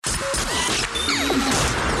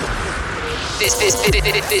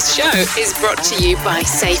This show is brought to you by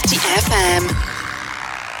Safety FM.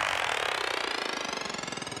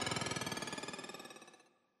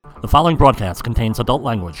 The following broadcast contains adult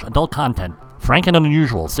language, adult content, frank and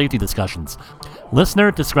unusual safety discussions.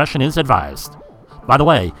 Listener discretion is advised. By the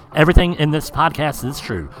way, everything in this podcast is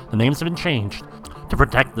true. The names have been changed to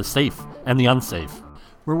protect the safe and the unsafe.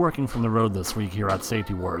 We're working from the road this week here at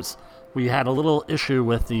Safety Wars. We had a little issue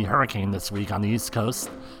with the hurricane this week on the East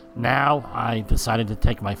Coast. Now I decided to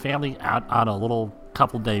take my family out on a little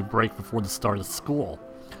couple-day break before the start of school.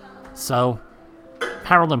 So,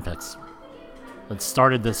 Paralympics. It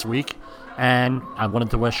started this week, and I wanted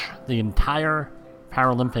to wish the entire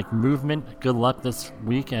Paralympic movement good luck this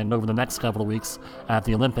week and over the next couple of weeks at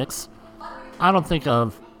the Olympics. I don't think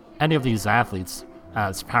of any of these athletes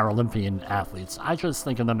as Paralympian athletes. I just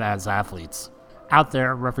think of them as athletes out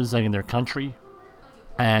there representing their country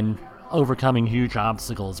and overcoming huge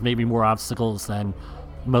obstacles, maybe more obstacles than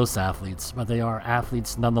most athletes, but they are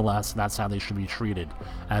athletes nonetheless. That's how they should be treated,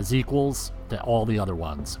 as equals to all the other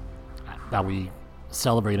ones that we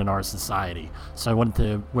celebrate in our society. So I wanted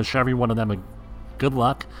to wish every one of them a good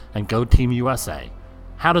luck and go Team USA.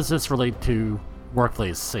 How does this relate to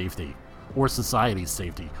workplace safety or society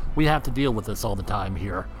safety? We have to deal with this all the time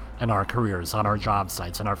here in our careers, on our job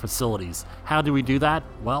sites, in our facilities. How do we do that?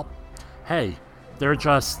 Well, hey, they're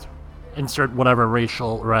just insert whatever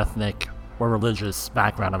racial or ethnic or religious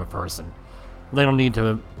background of a person. They don't need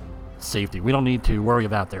to safety. We don't need to worry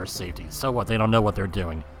about their safety. So what? They don't know what they're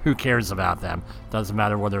doing. Who cares about them? Doesn't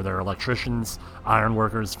matter whether they're electricians, iron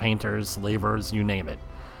workers, painters, laborers, you name it.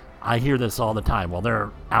 I hear this all the time. Well,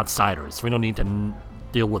 they're outsiders. We don't need to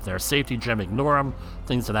deal with their safety, Jim, ignore them,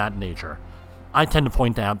 things of that nature. I tend to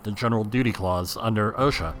point out the general duty clause under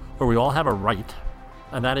OSHA, where we all have a right,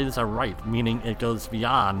 and that is a right, meaning it goes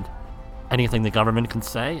beyond anything the government can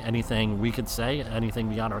say, anything we could say, anything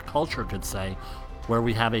beyond our culture could say, where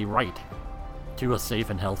we have a right to a safe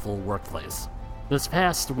and healthful workplace. This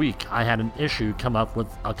past week, I had an issue come up with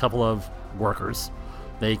a couple of workers.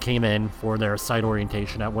 They came in for their site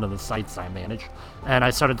orientation at one of the sites I manage, and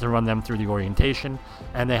I started to run them through the orientation,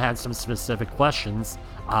 and they had some specific questions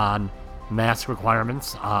on mask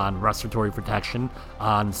requirements, on respiratory protection,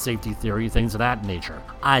 on safety theory, things of that nature.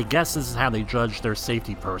 I guess this is how they judge their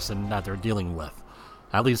safety person that they're dealing with,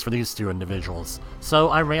 at least for these two individuals. So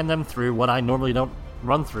I ran them through what I normally don't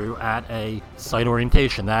run through at a site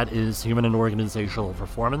orientation. That is human and organizational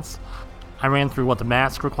performance. I ran through what the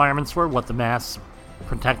mask requirements were, what the masks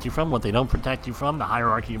protect you from, what they don't protect you from, the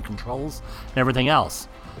hierarchy of controls, and everything else.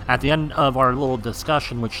 At the end of our little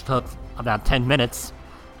discussion, which took about 10 minutes,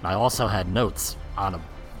 I also had notes on a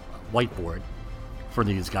whiteboard for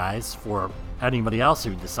these guys, for anybody else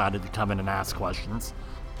who decided to come in and ask questions.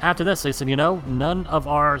 After this, they said, none of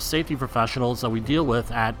our safety professionals that we deal with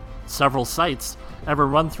at several sites ever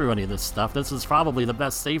run through any of this stuff. This is probably the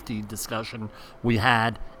best safety discussion we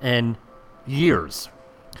had in years.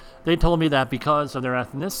 They told me that because of their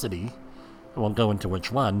ethnicity, I won't go into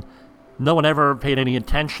which one, no one ever paid any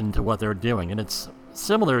attention to what they're doing. And it's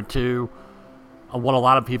similar to what a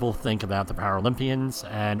lot of people think about the Paralympians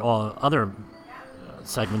and all other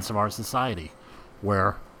segments of our society,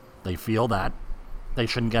 where they feel that they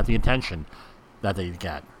shouldn't get the attention that they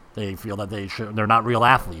get. They feel that they're not real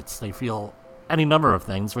athletes. They feel any number of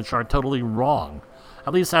things which are totally wrong.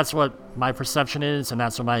 At least that's what my perception is, and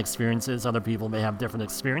that's what my experience is. Other people may have different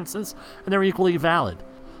experiences, and they're equally valid.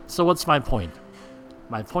 So what's my point?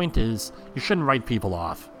 My point is, you shouldn't write people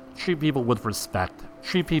off. Treat people with respect.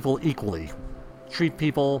 Treat people equally. Treat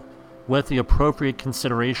people with the appropriate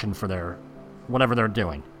consideration for whatever they're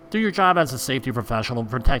doing. Do your job as a safety professional and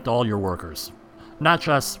protect all your workers, not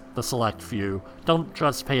just the select few. Don't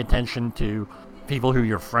just pay attention to people who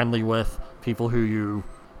you're friendly with, people who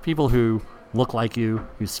look like you,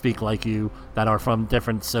 who speak like you, that are from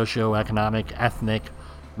different socioeconomic, ethnic,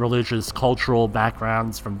 religious, cultural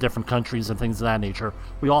backgrounds, from different countries and things of that nature.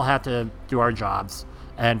 We all have to do our jobs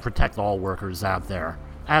and protect all workers out there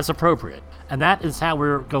as appropriate. And that is how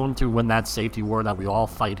we're going to win that safety war that we all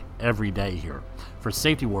fight every day here. For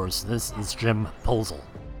Safety Wars, this is Jim Posel.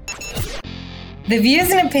 The views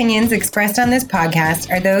and opinions expressed on this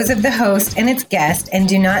podcast are those of the host and its guest and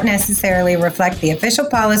do not necessarily reflect the official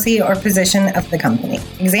policy or position of the company.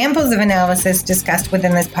 Examples of analysis discussed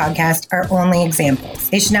within this podcast are only examples.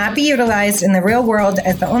 They should not be utilized in the real world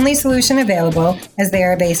as the only solution available, as they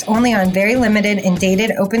are based only on very limited and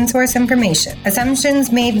dated open source information.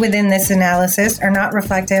 Assumptions made within this analysis are not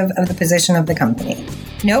reflective of the position of the company.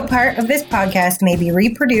 No part of this podcast may be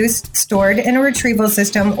reproduced, stored in a retrieval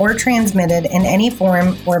system, or transmitted in any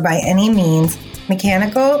form or by any means,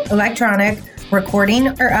 mechanical, electronic, recording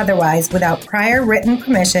or otherwise, without prior written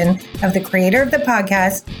permission of the creator of the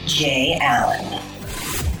podcast, Jay Allen.